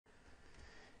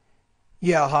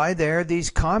Yeah, hi there.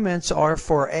 These comments are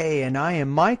for A, and I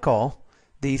am Michael,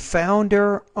 the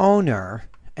founder, owner,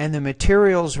 and the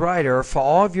materials writer for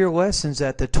all of your lessons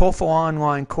at the TOEFL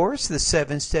online course, the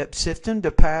 7-step system to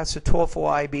pass a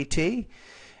TOEFL IBT.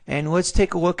 And let's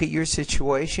take a look at your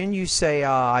situation. You say,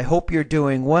 I hope you're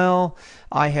doing well.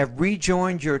 I have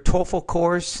rejoined your TOEFL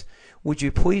course. Would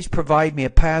you please provide me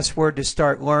a password to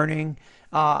start learning?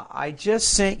 I just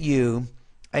sent you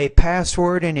a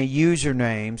password and a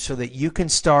username so that you can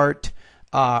start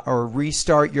or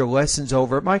restart your lessons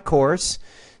over at my course.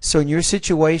 So in your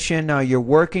situation, you're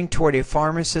working toward a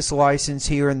pharmacist license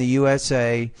here in the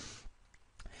USA.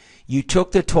 You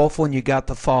took the TOEFL and you got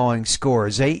the following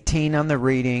scores: 18 on the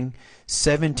reading,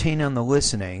 17 on the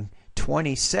listening,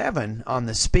 27 on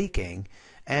the speaking,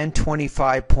 and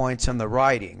 25 points on the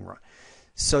writing.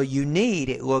 So you need,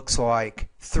 it looks like,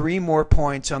 3 more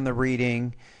points on the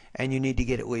reading, and you need to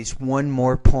get at least 1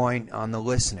 more point on the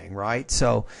listening, right?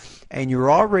 So, and you're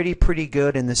already pretty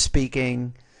good in the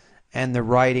speaking and the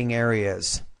writing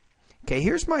areas. Okay,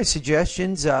 here's my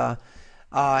suggestions.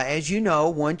 As you know,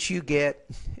 once you get,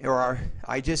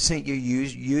 I just sent you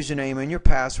username and your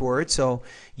password, so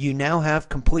you now have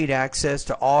complete access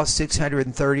to all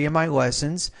 630 of my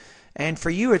lessons. And for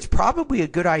you, it's probably a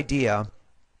good idea.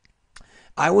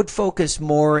 I would focus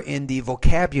more in the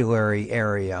vocabulary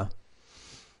area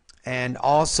and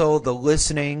also the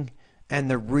listening and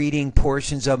the reading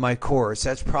portions of my course.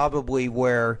 That's probably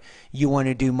where you want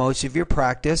to do most of your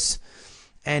practice.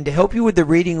 And to help you with the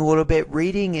reading a little bit,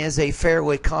 reading is a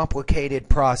fairly complicated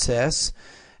process,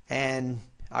 and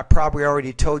I probably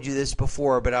already told you this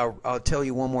before, but I'll tell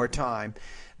you one more time.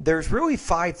 There's really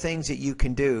 5 things that you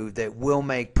can do that will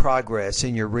make progress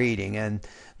in your reading, and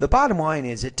the bottom line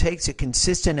is it takes a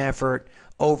consistent effort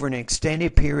over an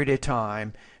extended period of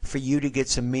time for you to get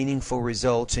some meaningful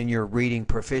results in your reading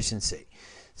proficiency.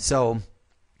 So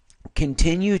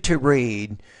continue to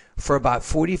read for about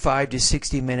 45 to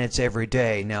 60 minutes every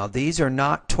day. Now, these are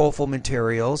not TOEFL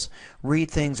materials. Read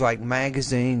things like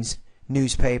magazines,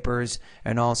 newspapers,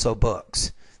 and also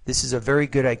books. This is a very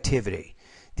good activity.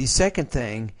 The second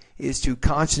thing is to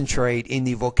concentrate in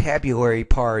the vocabulary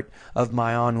part of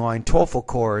my online TOEFL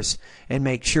course and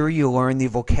make sure you learn the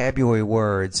vocabulary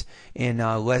words in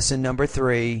lesson number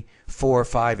 3, 4,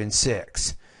 5, and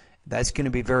 6. That's going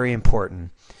to be very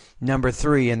important. Number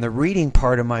 3, in the reading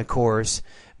part of my course,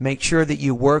 make sure that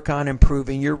you work on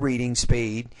improving your reading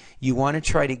speed. You want to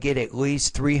try to get at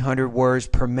least 300 words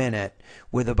per minute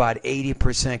with about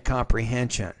 80%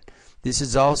 comprehension. This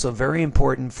is also very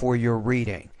important for your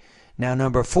reading. Now,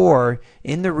 number 4,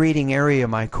 in the reading area of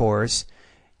my course,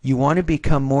 you want to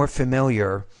become more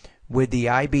familiar with the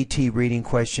IBT reading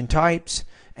question types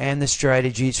and the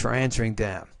strategies for answering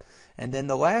them. And then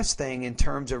the last thing in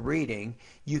terms of reading,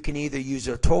 you can either use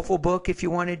a TOEFL book if you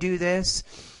want to do this,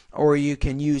 or you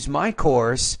can use my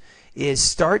course, is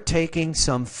start taking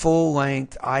some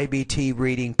full-length IBT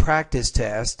reading practice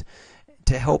tests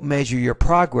to help measure your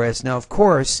progress. Now, of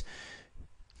course,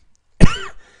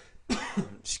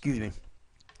 excuse me,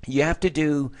 you have to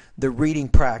do the reading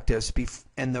practice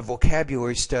and the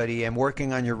vocabulary study and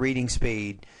working on your reading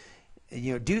speed.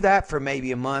 Do that for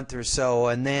maybe a month or so,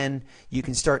 and then you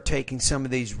can start taking some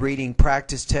of these reading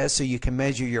practice tests so you can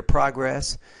measure your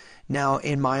progress. Now,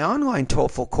 in my online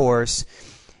TOEFL course,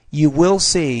 you will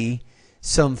see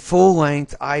some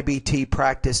full-length IBT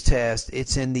practice tests.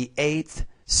 It's in the 8th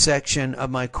section of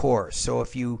my course. So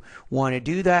if you want to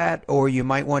do that, or you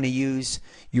might want to use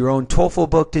your own TOEFL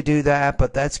book to do that,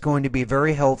 but that's going to be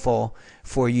very helpful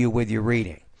for you with your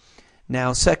reading.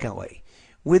 Now, secondly,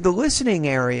 with the listening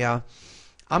area,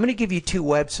 I'm going to give you 2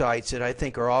 websites that I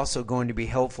think are also going to be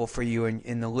helpful for you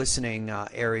in the listening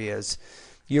areas.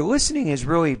 Your listening is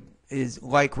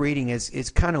like reading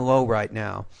is kind of low right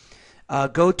now.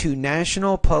 Go to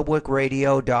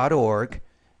nationalpublicradio.org.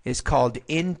 It's called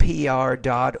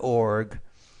npr.org,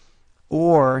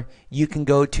 or you can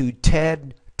go to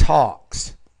TED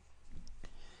Talks.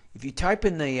 If you type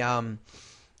in the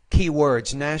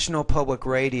keywords National Public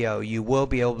Radio, you will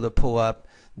be able to pull up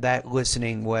that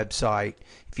listening website.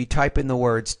 If you type in the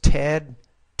words TED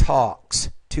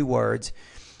Talks, 2 words,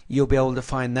 you'll be able to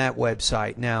find that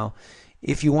website. Now,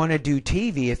 if you want to do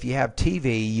TV, if you have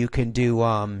TV, you can do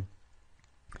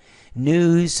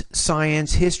news,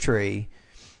 science, history,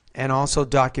 and also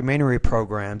documentary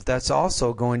programs. That's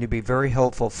also going to be very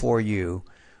helpful for you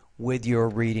with your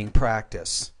reading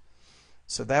practice.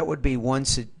 So that would be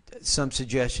some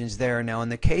suggestions there. Now, in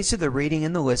the case of the reading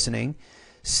and the listening,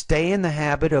 stay in the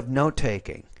habit of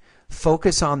note-taking.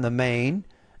 Focus on the main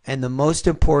and the most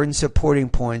important supporting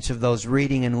points of those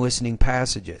reading and listening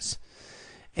passages.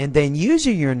 And then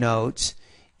using your notes,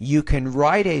 you can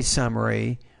write a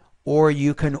summary or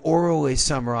you can orally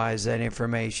summarize that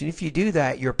information. If you do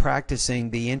that, you're practicing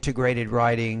the integrated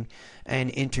writing and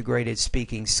integrated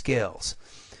speaking skills.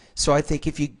 So I think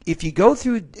if you go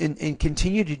through and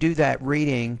continue to do that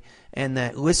reading and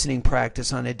that listening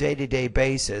practice on a day-to-day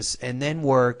basis, and then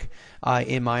work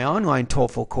in my online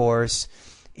TOEFL course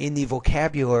in the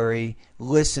vocabulary,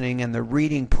 listening, and the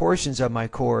reading portions of my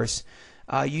course,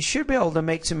 you should be able to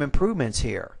make some improvements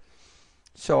here.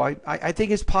 So I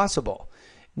think it's possible.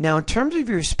 Now, in terms of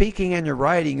your speaking and your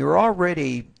writing, you're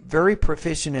already very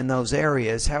proficient in those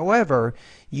areas. However,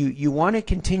 you want to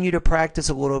continue to practice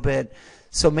a little bit.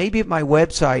 So maybe at my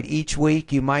website each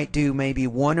week you might do maybe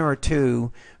one or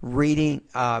two writing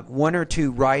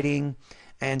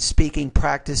and speaking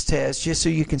practice tests, just so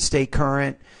you can stay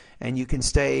current and you can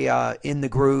stay in the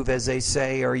groove, as they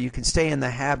say, or you can stay in the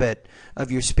habit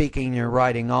of your speaking and your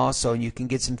writing also, and you can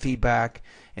get some feedback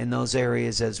in those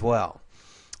areas as well.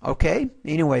 Okay,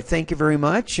 anyway, thank you very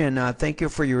much, and thank you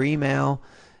for your email,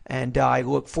 and I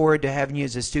look forward to having you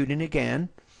as a student again.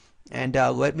 And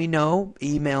let me know,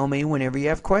 email me whenever you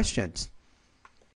have questions.